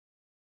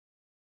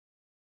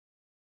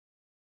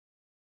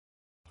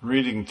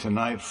Reading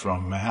tonight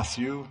from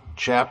Matthew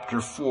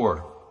chapter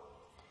 4.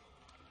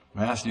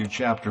 Matthew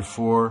chapter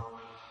 4,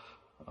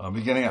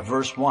 beginning at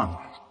verse 1.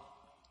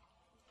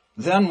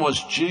 Then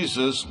was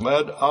Jesus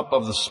led up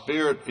of the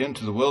Spirit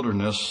into the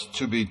wilderness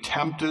to be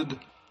tempted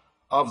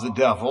of the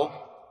devil.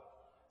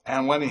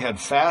 And when he had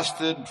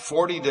fasted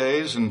 40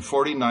 days and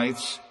 40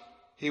 nights,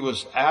 he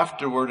was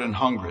afterward and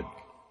hungered.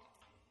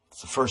 It's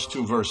the first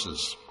two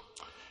verses.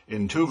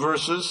 In two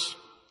verses,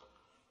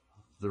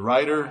 the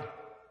writer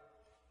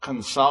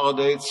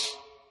consolidates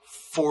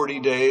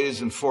 40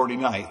 days and 40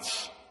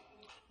 nights.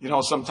 You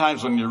know,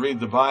 sometimes when you read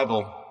the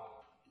Bible,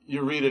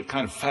 you read it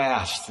kind of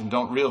fast and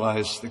don't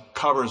realize it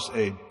covers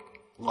a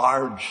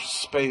large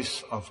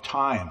space of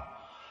time.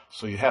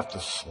 So you have to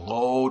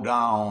slow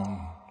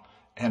down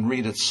and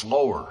read it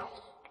slower.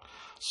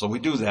 So we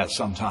do that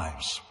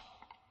sometimes.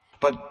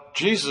 But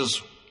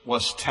Jesus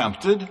was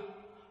tempted.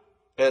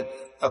 It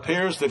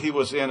appears that he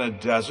was in a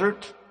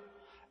desert,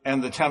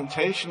 and the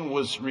temptation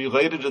was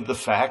related to the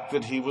fact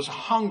that he was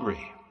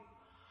hungry.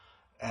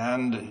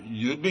 And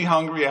you'd be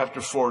hungry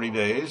after 40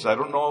 days. I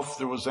don't know if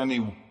there was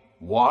any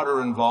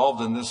water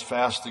involved in this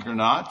fasting or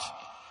not.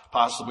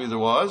 Possibly there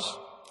was.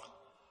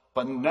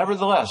 But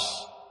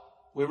nevertheless,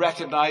 we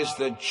recognize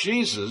that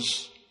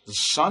Jesus, the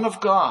Son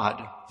of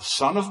God, the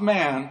Son of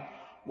Man,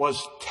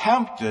 was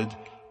tempted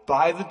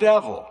by the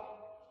devil.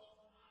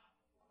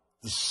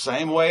 The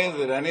same way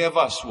that any of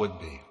us would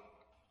be.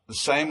 The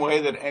same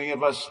way that any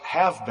of us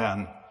have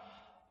been.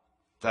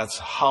 That's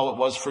how it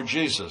was for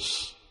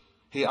Jesus.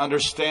 He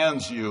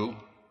understands you.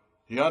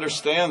 He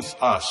understands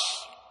us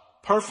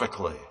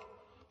perfectly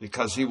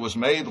because he was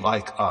made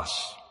like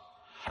us.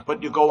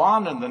 But you go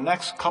on in the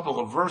next couple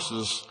of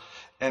verses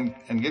and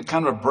get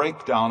kind of a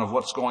breakdown of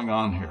what's going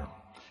on here.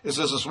 It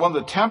says, when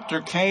the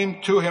tempter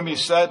came to him, he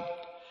said,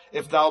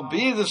 "If thou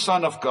be the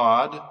Son of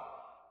God,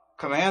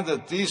 command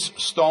that these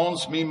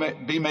stones be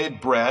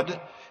made bread."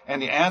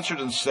 And he answered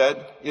and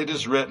said, "It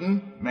is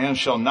written, man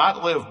shall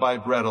not live by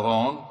bread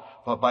alone,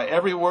 but by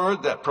every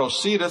word that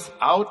proceedeth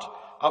out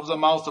of the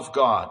mouth of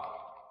God."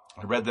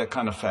 I read that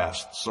kind of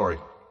fast, sorry.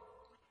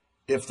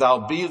 If thou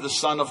be the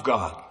Son of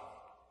God.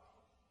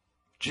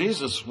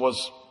 Jesus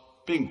was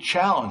being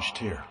challenged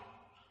here.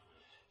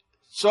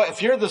 So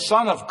if you're the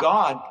Son of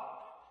God,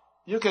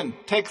 you can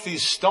take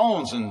these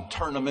stones and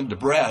turn them into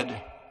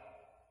bread.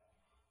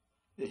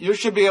 You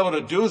should be able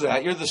to do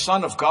that. You're the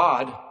Son of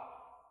God.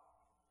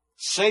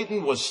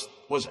 Satan was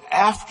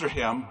after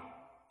him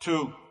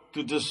to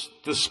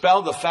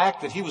dispel the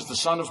fact that he was the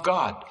Son of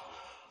God.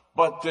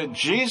 But did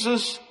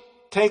Jesus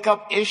take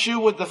up issue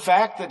with the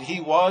fact that he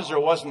was or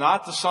was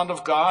not the Son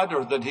of God,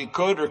 or that he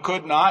could or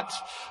could not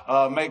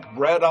make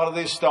bread out of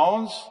these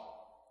stones?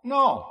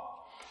 No.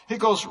 He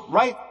goes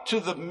right to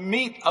the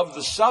meat of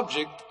the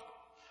subject,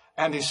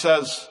 and he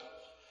says,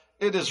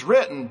 "It is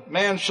written,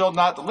 man shall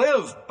not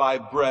live by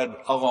bread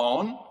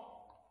alone."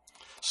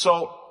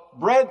 So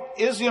bread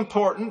is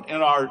important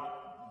in our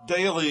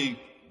daily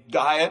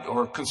diet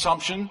or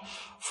consumption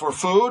for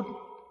food,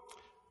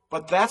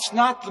 but that's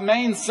not the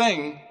main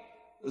thing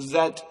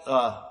that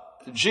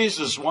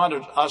Jesus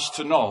wanted us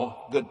to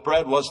know, that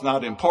bread was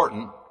not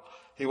important.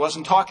 He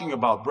wasn't talking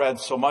about bread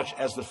so much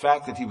as the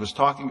fact that he was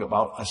talking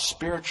about a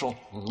spiritual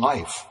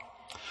life.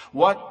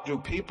 What do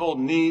people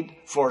need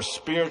for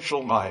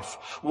spiritual life?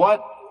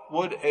 What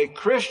would a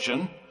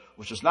Christian,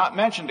 which is not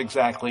mentioned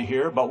exactly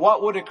here, but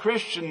what would a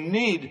Christian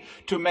need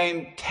to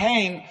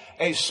maintain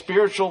a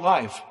spiritual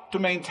life, to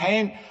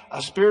maintain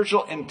a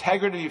spiritual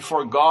integrity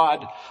for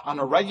God on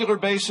a regular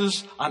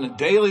basis, on a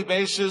daily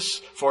basis,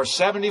 for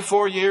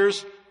 74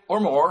 years or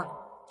more,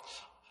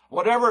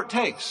 whatever it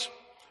takes?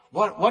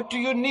 What do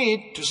you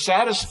need to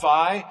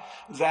satisfy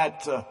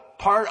that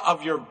part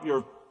of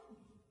your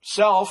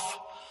self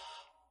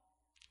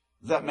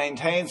that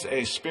maintains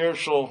a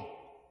spiritual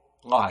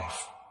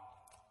life?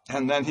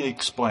 And then he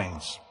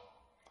explains,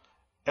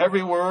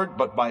 every word,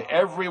 but by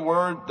every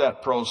word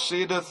that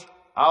proceedeth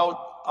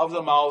out of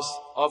the mouth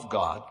of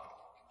God.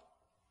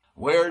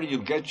 Where do you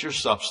get your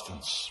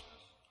substance?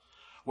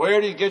 Where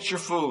do you get your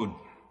food?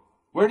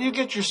 Where do you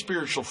get your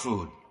spiritual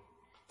food?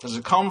 Does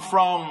it come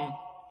from,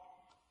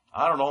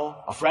 I don't know,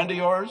 a friend of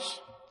yours?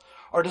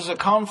 Or does it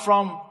come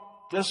from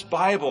this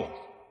Bible?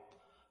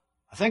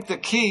 I think the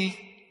key,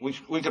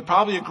 we could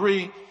probably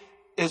agree,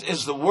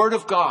 is the Word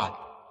of God.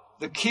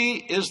 The key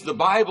is the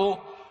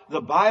Bible.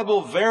 The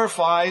Bible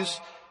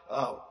verifies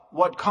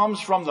what comes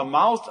from the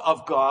mouth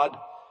of God,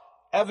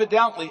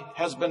 evidently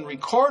has been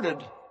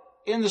recorded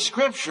in the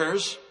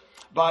Scriptures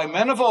by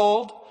men of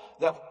old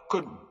that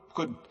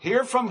could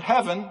hear from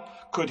heaven,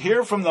 could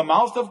hear from the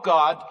mouth of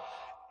God,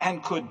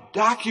 and could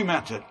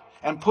document it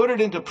and put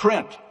it into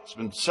print. It's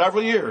been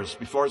several years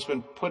before it's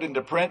been put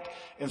into print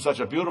in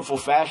such a beautiful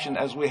fashion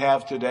as we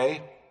have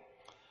today.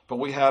 But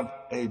we have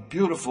a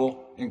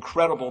beautiful,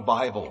 incredible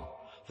Bible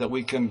that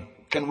we can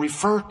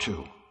refer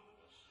to.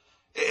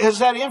 Is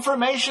that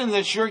information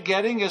that you're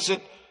getting, is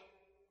it,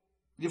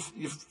 you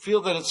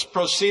feel that it's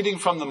proceeding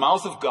from the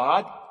mouth of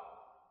God?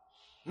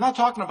 I'm not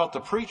talking about the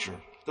preacher.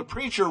 The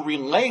preacher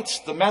relates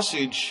the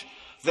message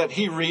that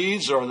he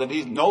reads or that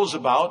he knows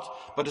about,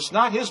 but it's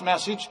not his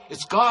message,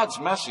 it's God's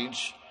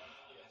message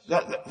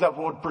that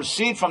would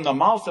proceed from the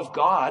mouth of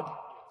God.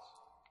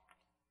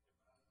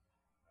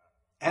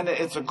 And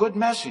it's a good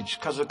message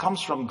because it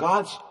comes from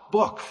God's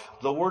book,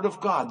 the Word of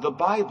God, the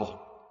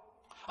Bible.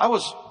 I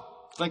was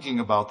thinking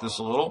about this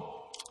a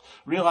little,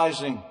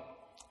 realizing,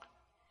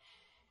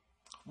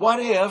 what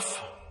if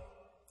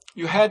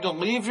you had to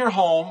leave your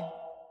home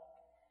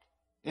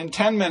in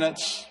 10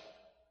 minutes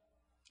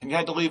and you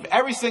had to leave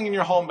everything in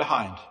your home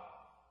behind?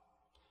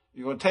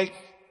 You're going to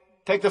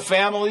take the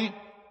family,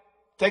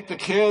 take the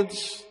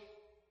kids,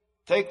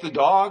 take the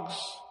dogs,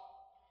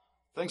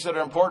 things that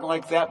are important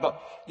like that,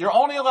 but you're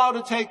only allowed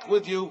to take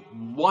with you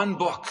one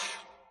book.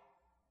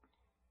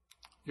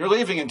 You're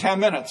leaving in 10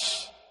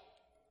 minutes,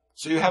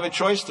 so you have a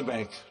choice to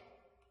make.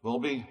 Will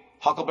it be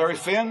Huckleberry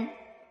Finn?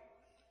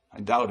 I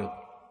doubt it.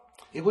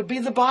 It would be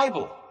the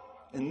Bible.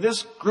 In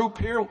this group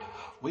here,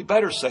 we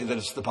better say that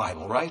it's the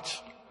Bible,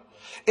 right?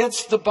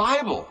 It's the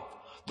Bible.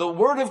 The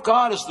Word of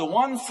God is the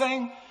one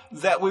thing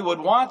that we would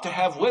want to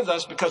have with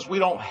us because we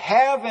don't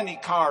have any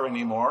car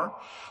anymore.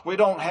 We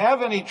don't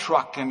have any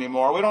truck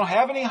anymore. We don't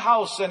have any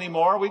house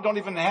anymore. We don't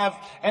even have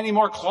any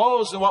more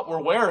clothes than what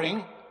we're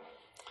wearing.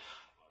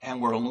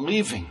 And we're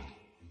leaving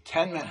in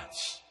 10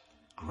 minutes.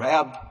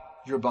 Grab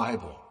your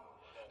Bible.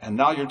 And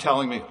now you're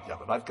telling me, yeah,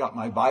 but I've got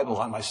my Bible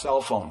on my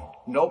cell phone.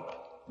 Nope.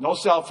 No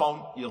cell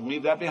phone. You'll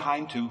leave that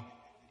behind too.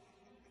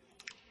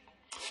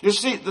 You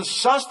see, the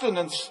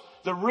sustenance,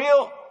 the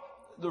real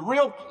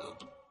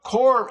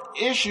core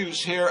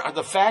issues here are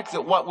the fact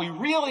that what we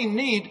really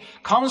need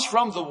comes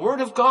from the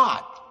Word of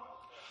God.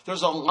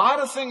 There's a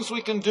lot of things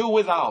we can do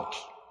without.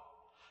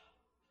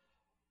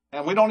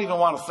 And we don't even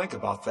want to think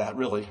about that,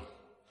 really,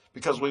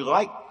 because we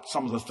like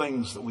some of the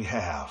things that we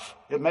have.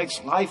 It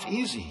makes life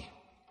easy.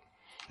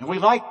 And we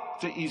like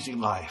the easy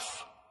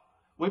life.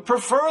 We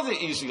prefer the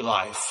easy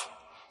life.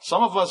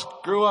 Some of us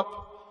grew up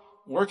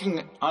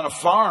working on a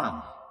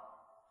farm.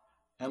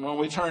 And when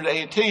we turned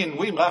 18,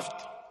 we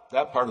left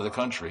that part of the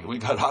country. We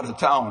got out of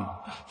town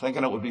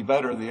thinking it would be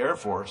better in the Air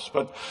Force.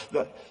 But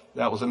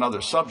that was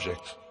another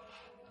subject.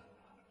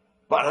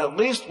 But at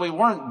least we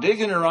weren't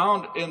digging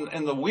around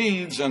in the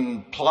weeds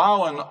and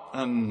plowing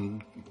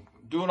and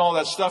doing all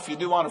that stuff you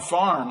do on a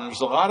farm.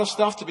 There's a lot of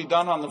stuff to be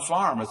done on the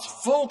farm. It's a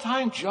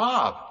full-time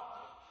job.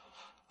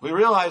 We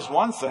realized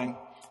one thing.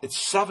 It's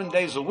 7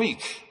 days a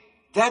week.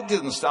 That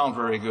didn't sound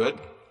very good.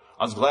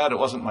 I was glad it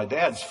wasn't my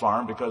dad's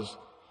farm because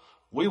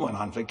we went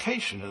on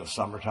vacation in the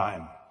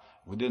summertime.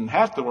 We didn't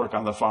have to work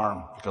on the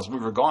farm because we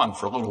were gone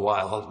for a little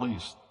while at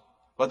least.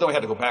 But then we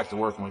had to go back to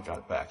work when we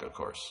got back, of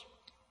course.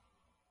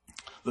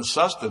 The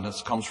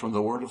sustenance comes from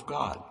the Word of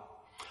God.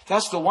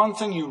 That's the one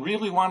thing you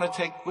really want to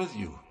take with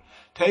you.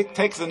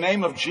 Take the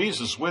name of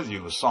Jesus with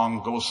you. A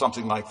song goes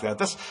something like that.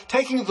 That's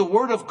taking the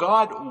Word of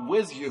God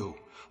with you.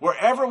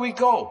 Wherever we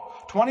go,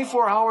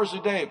 24 hours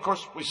a day. Of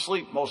course, we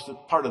sleep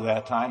part of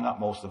that time, not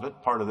most of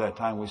it. Part of that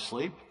time we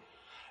sleep.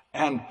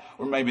 And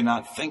we're maybe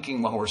not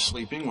thinking while we're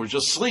sleeping. We're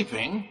just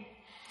sleeping.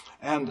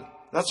 And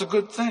that's a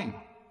good thing.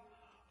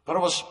 But I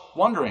was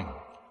wondering,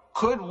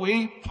 could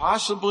we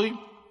possibly,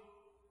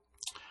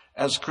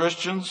 as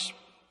Christians,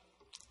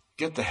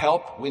 get the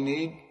help we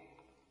need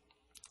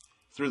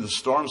through the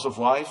storms of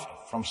life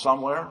from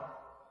somewhere?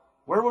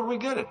 Where would we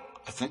get it?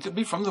 I think it'd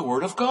be from the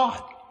Word of God.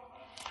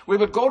 We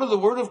would go to the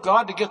Word of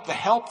God to get the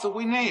help that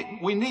we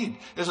need.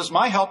 It says,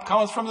 my help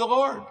cometh from the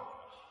Lord.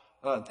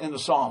 In the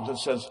Psalms, it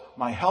says,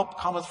 my help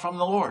cometh from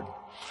the Lord.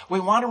 We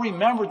want to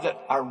remember that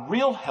our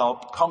real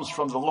help comes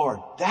from the Lord.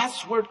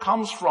 That's where it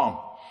comes from.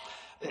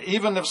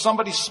 Even if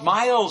somebody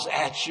smiles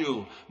at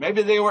you,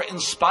 maybe they were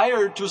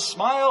inspired to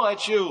smile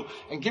at you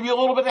and give you a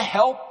little bit of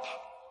help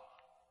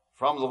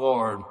from the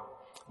Lord.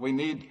 We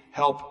need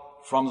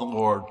help from the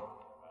Lord.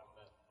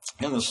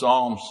 In the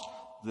Psalms,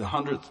 the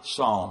 100th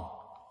Psalm,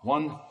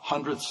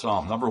 100th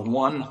Psalm, number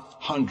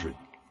 100.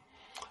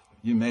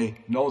 You may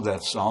know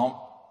that Psalm.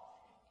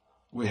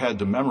 We had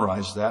to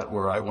memorize that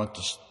where I went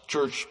to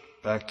church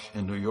back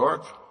in New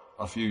York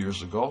a few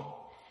years ago.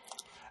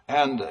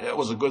 And it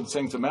was a good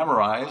thing to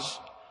memorize.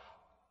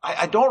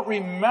 I don't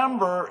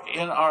remember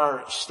in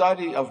our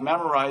study of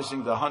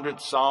memorizing the 100th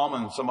Psalm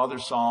and some other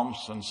Psalms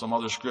and some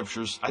other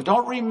scriptures, I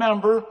don't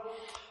remember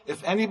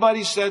if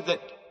anybody said that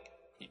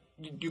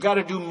you got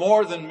to do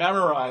more than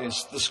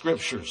memorize the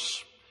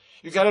scriptures.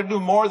 You got to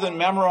do more than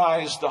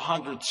memorize the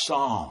 100th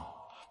Psalm.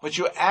 But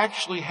you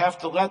actually have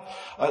to let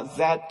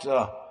that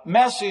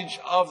message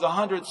of the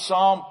 100th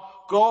Psalm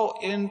go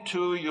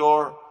into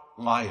your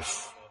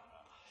life.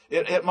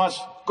 It must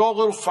go a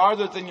little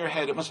farther than your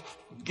head. It must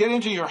get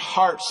into your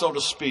heart, so to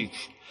speak.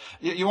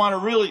 You want to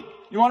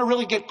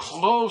really get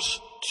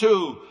close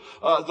to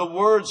the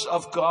words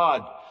of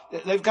God.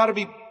 They've got to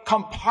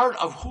become part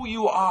of who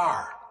you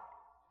are.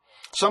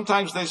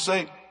 Sometimes they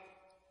say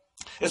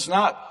it's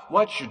not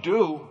what you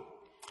do,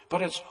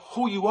 but it's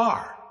who you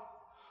are.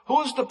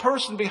 Who is the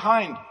person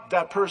behind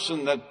that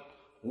person that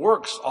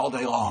works all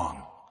day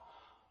long?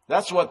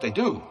 That's what they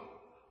do.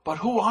 But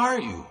who are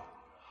you?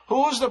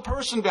 Who is the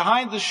person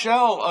behind the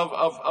shell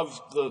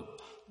of the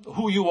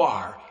who you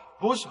are.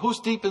 Who's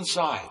deep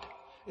inside?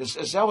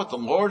 Is that what the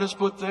Lord has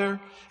put there?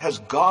 Has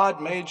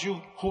God made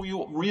you who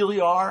you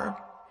really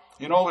are?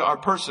 You know, our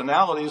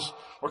personalities,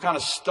 we're kind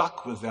of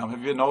stuck with them.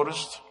 Have you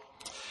noticed?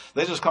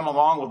 They just come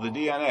along with the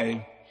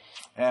DNA,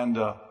 and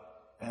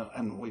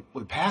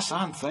we pass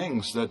on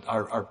things that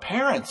our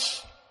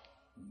parents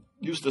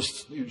used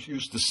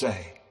to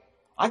say.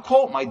 I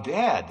quote my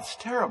dad. It's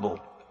terrible.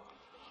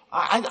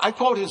 I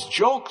quote his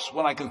jokes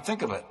when I can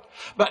think of it.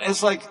 But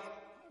it's like,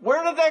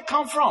 where did that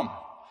come from?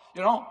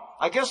 You know,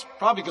 I guess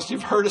probably because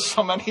you've heard it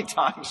so many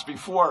times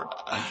before.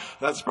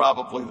 That's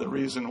probably the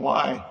reason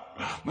why,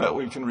 that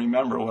we can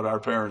remember what our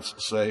parents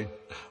say.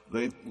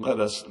 They let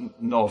us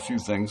know a few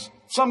things.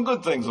 Some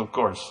good things, of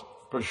course,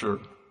 for sure.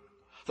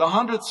 The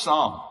 100th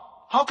Psalm.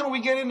 How can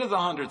we get into the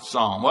 100th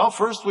Psalm? Well,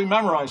 first we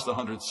memorize the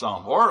 100th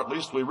Psalm, or at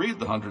least we read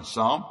the 100th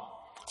Psalm.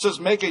 It says,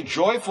 make a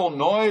joyful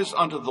noise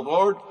unto the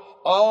Lord,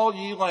 all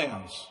ye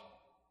lands.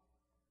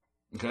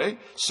 Okay?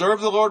 Serve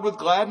the Lord with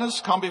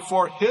gladness. Come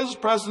before his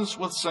presence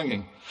with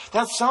singing.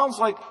 That sounds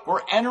like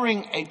we're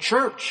entering a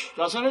church,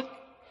 doesn't it?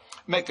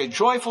 Make a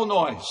joyful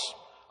noise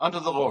unto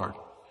the Lord.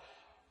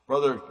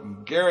 Brother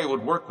Gary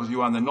would work with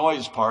you on the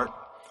noise part,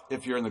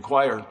 if you're in the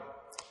choir,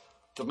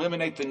 to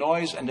eliminate the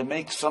noise and to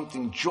make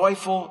something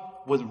joyful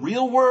with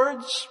real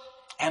words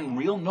and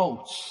real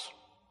notes.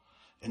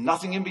 And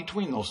nothing in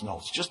between those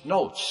notes, just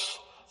notes.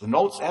 The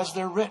notes as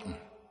they're written.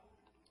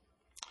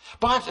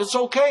 But it's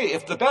okay.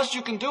 If the best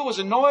you can do is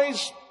a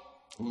noise,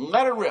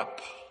 let it rip.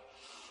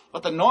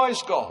 Let the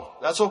noise go.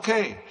 That's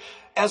okay.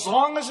 As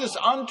long as it's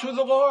unto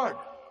the Lord.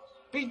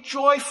 Be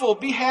joyful.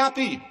 Be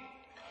happy.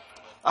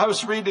 I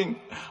was reading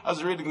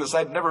this.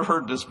 I'd never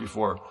heard this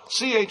before.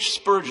 C.H.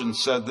 Spurgeon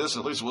said this,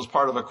 at least it was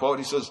part of a quote.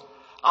 He says,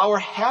 our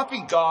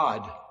happy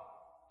God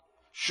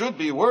should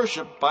be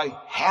worshiped by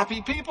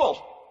happy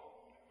people.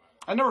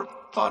 I never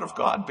thought of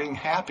God being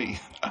happy.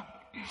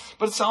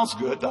 But it sounds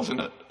good, doesn't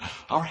it?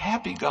 Our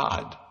happy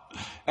God.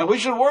 And we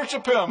should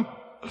worship him.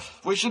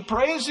 We should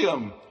praise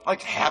him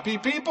like happy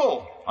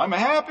people. I'm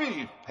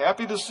happy.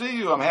 Happy to see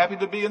you. I'm happy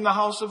to be in the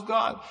house of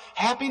God.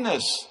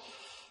 Happiness.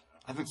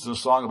 I think there's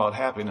a song about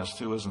happiness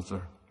too, isn't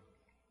there?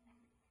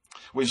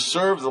 We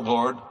serve the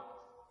Lord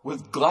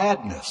with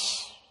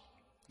gladness.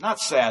 Not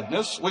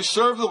sadness. We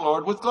serve the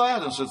Lord with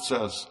gladness, it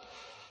says.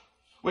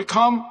 We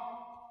come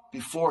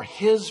before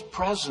his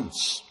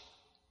presence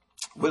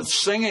with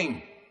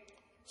singing.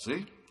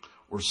 See?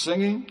 We're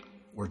singing,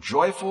 we're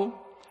joyful,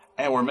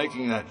 and we're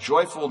making that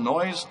joyful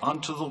noise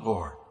unto the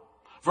Lord.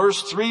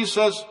 Verse 3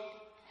 says,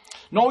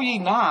 know ye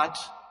that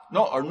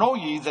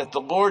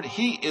the Lord,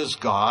 he is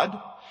God.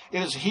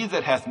 It is he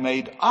that hath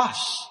made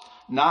us,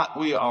 not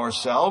we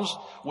ourselves.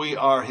 We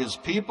are his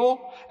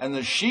people and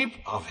the sheep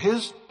of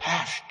his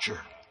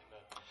pasture.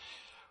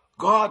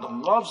 God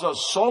loves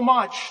us so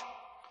much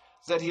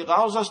that he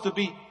allows us to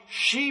be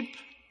sheep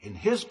in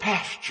his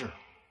pasture.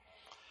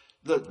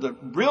 The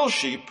real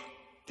sheep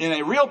in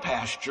a real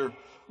pasture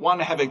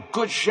want to have a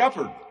good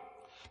shepherd,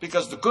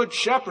 because the good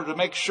shepherd to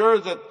make sure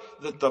that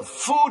the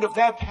food of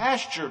that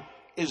pasture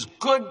is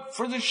good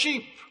for the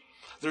sheep.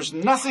 There's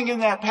nothing in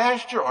that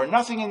pasture or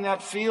nothing in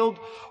that field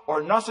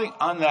or nothing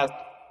on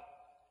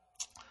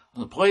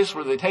the place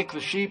where they take the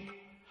sheep.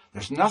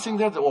 There's nothing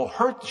there that will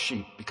hurt the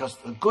sheep, because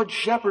the good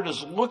shepherd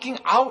is looking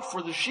out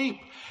for the sheep.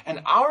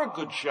 And our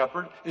good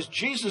shepherd is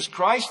Jesus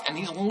Christ, and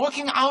he's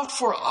looking out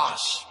for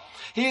us.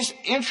 He's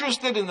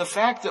interested in the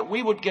fact that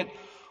we would get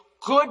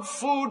good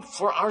food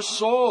for our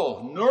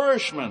soul,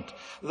 nourishment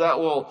that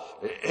will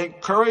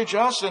encourage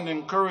us and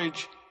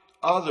encourage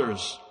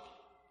others.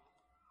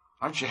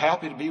 Aren't you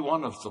happy to be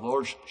one of the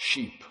Lord's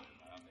sheep?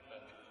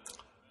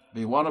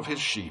 Be one of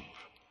his sheep.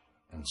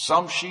 And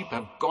some sheep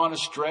have gone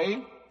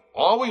astray.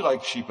 All we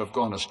like sheep have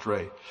gone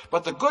astray.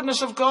 But the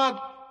goodness of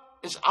God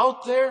is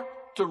out there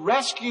to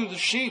rescue the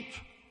sheep,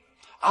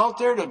 out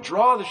there to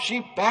draw the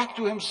sheep back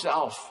to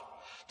himself,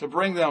 to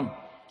bring them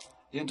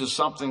into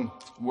something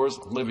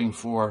worth living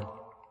for.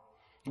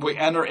 We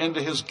enter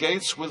into his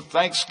gates with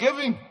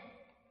thanksgiving.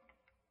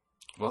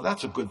 Well,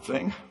 that's a good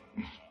thing.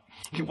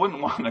 You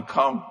wouldn't want to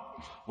come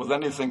with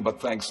anything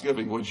but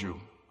thanksgiving, would you?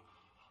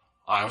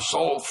 I'm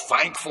so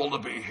thankful to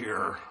be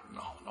here.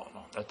 No,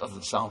 that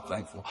doesn't sound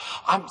thankful.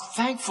 I'm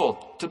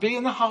thankful to be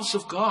in the house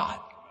of God.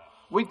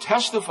 We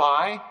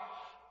testify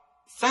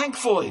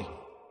thankfully.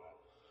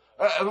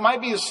 It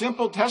might be a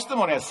simple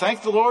testimony. I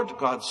thank the Lord,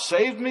 God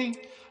saved me.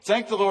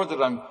 Thank the Lord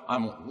that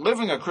I'm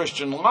living a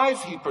Christian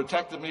life. He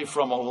protected me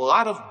from a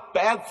lot of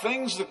bad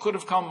things that could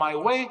have come my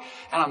way,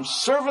 and I'm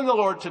serving the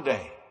Lord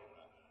today.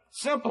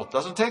 Simple.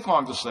 Doesn't take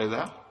long to say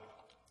that.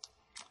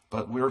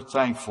 But we're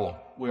thankful.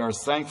 We are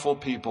thankful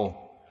people.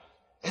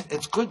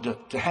 It's good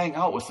to hang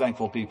out with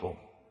thankful people.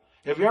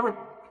 Have you ever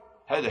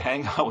had to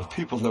hang out with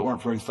people that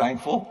weren't very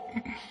thankful?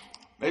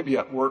 Maybe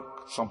at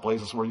work, some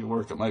places where you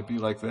work, it might be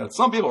like that.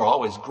 Some people are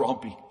always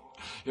grumpy.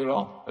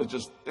 It's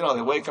just,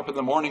 they wake up in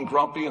the morning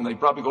grumpy and they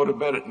probably go to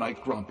bed at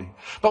night grumpy.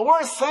 But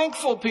we're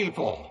thankful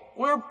people.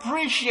 We're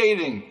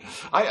appreciating.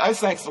 I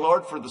thank the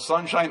Lord for the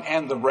sunshine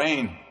and the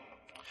rain.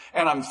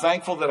 And I'm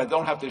thankful that I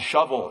don't have to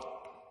shovel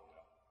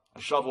I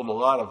shoveled a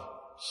lot of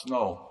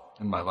snow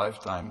in my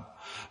lifetime.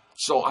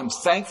 So I'm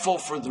thankful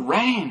for the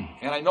rain.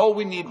 And I know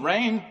we need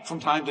rain from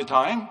time to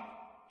time.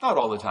 Not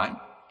all the time.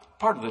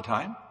 Part of the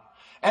time.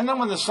 And then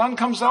when the sun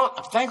comes out,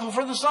 I'm thankful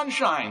for the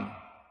sunshine.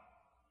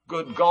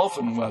 Good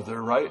golfing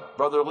weather, right,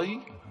 Brother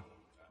Lee?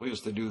 We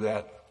used to do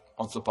that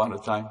once upon a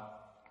time.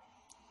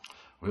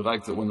 We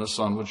liked it when the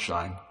sun would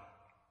shine.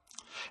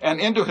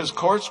 And into his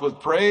courts with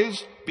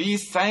praise, be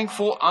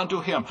thankful unto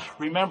him.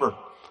 Remember,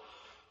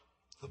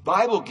 the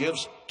Bible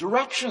gives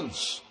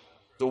directions.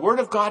 The Word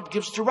of God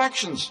gives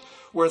directions.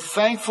 We're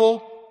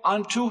thankful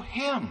unto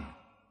him.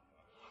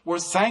 We're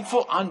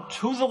thankful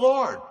unto the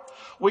Lord.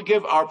 We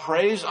give our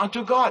praise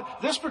unto God.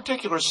 This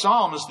particular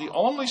psalm is the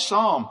only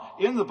psalm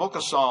in the book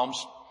of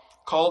Psalms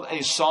called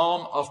a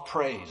psalm of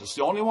praise. It's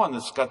the only one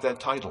that's got that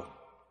title.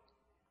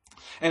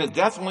 And it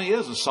definitely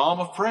is a psalm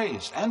of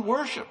praise and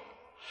worship.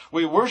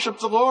 We worship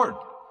the Lord,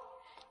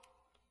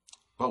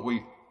 but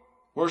we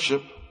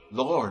worship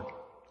the Lord,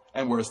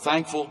 and we're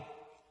thankful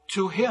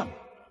to him.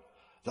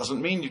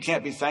 Doesn't mean you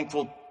can't be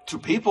thankful to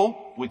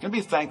people. We can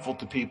be thankful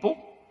to people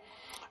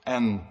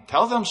and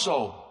tell them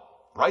so.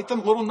 Write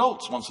them little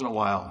notes once in a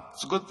while.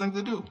 It's a good thing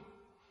to do.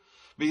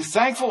 Be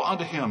thankful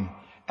unto him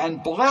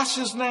and bless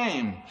his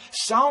name.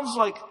 Sounds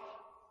like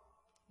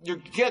you're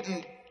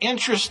getting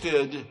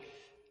interested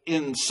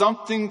in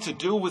something to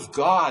do with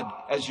God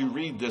as you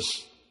read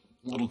this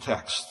little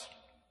text.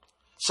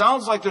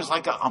 Sounds like there's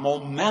like a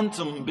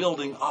momentum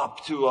building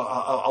up to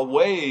a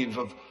wave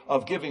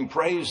of giving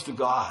praise to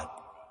God.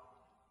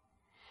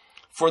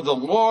 For the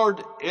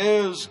Lord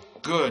is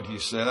good, he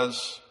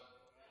says.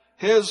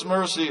 His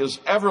mercy is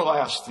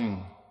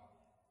everlasting,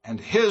 and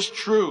his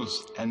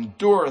truth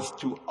endureth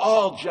to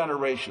all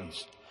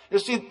generations. You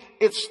see,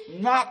 it's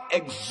not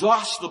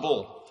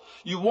exhaustible.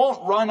 You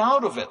won't run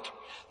out of it.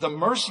 The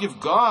mercy of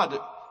God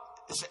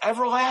is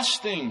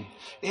everlasting.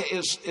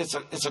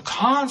 It's a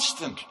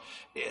constant.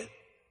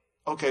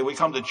 Okay, we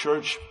come to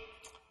church.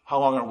 How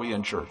long are we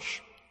in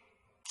church?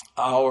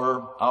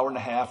 Hour and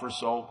a half or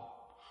so,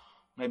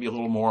 maybe a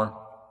little more.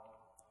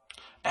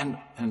 And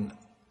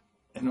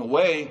in a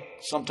way,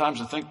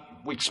 sometimes I think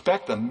we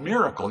expect a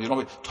miracle.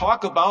 We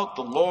talk about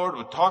the Lord,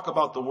 we talk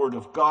about the Word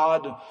of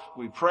God,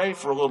 we pray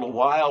for a little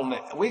while, and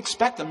we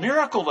expect a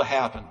miracle to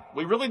happen.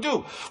 We really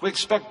do. We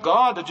expect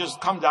God to just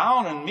come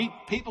down and meet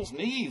people's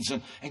needs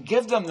and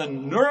give them the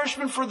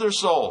nourishment for their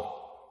soul.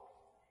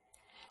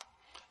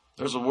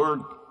 There's a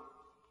word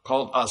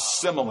called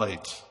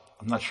assimilate.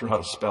 I'm not sure how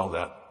to spell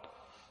that.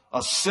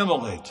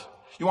 Assimilate.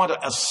 You want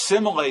to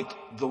assimilate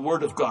the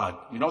Word of God.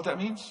 You know what that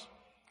means?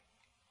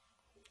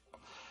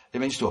 It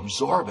means to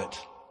absorb it.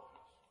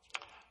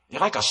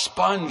 You're like a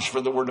sponge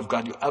for the Word of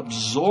God. You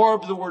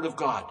absorb the Word of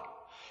God.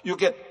 You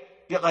get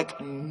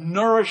like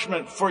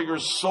nourishment for your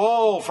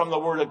soul from the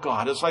Word of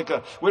God. It's like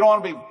we don't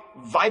want to be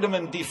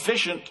vitamin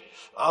deficient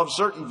of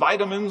certain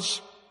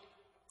vitamins.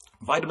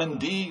 Vitamin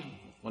D,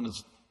 when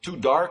it's too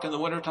dark in the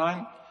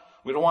wintertime.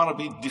 We don't want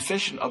to be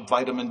deficient of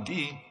vitamin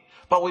D.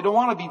 But we don't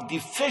want to be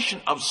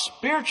deficient of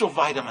spiritual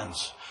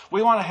vitamins.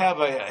 We want to have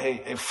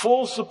a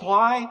full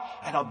supply,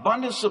 an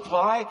abundant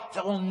supply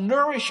that will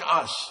nourish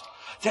us,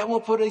 that will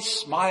put a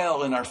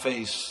smile in our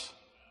face.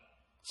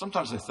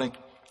 Sometimes I think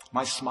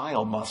my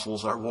smile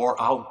muscles are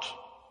wore out.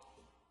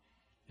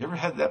 You ever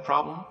had that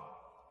problem?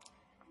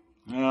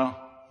 Yeah,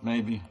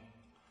 maybe.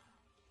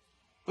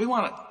 We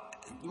want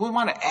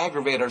to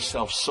aggravate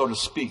ourselves, so to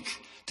speak,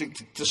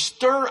 to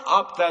stir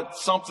up that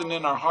something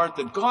in our heart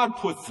that God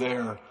put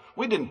there.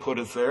 We didn't put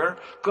it there.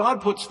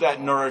 God puts that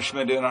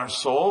nourishment in our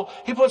soul.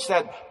 He puts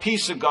that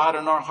peace of God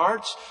in our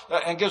hearts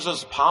and gives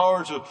us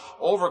power to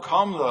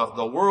overcome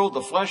the world,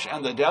 the flesh,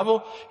 and the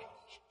devil.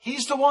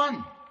 He's the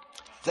one.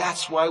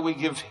 That's why we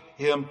give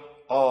him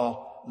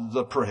all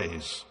the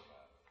praise.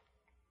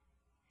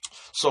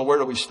 So where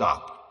do we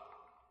stop?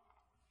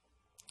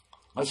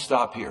 Let's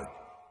stop here.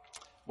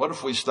 What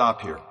if we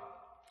stop here?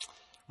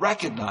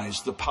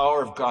 Recognize the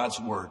power of God's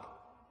Word.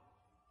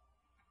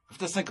 We have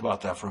to think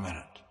about that for a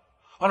minute.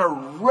 I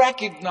want to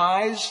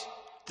recognize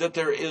that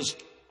there is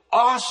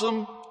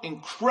awesome,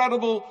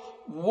 incredible,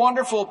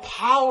 wonderful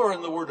power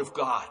in the Word of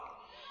God.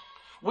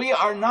 We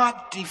are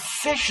not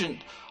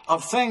deficient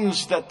of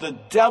things that the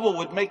devil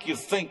would make you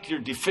think you're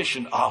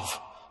deficient of.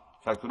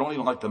 In fact, we don't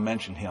even like to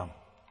mention him.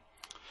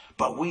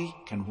 But we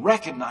can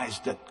recognize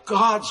that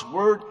God's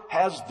Word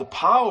has the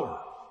power.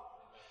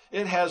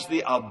 It has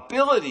the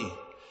ability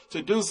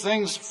to do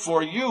things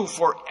for you,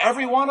 for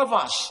every one of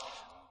us.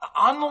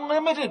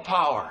 Unlimited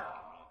power.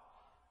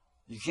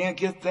 You can't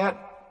get that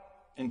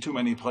in too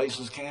many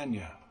places, can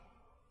you?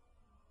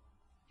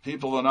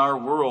 People in our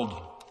world,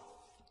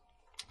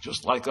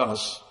 just like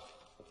us,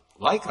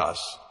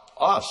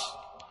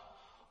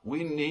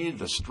 we need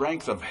the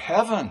strength of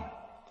heaven.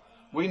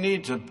 We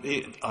need to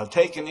be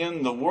taken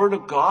in the Word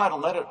of God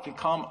and let it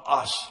become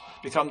us,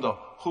 become the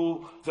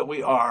who that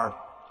we are.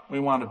 We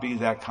want to be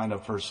that kind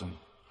of person.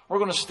 We're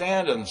going to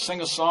stand and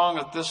sing a song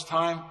at this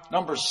time,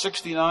 number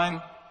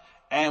 69,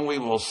 and we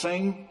will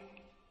sing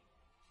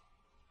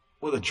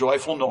with a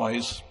joyful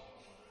noise,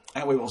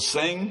 and we will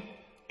sing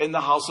in the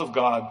house of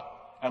God,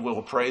 and we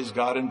will praise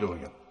God in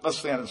doing it. Let's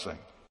stand and sing.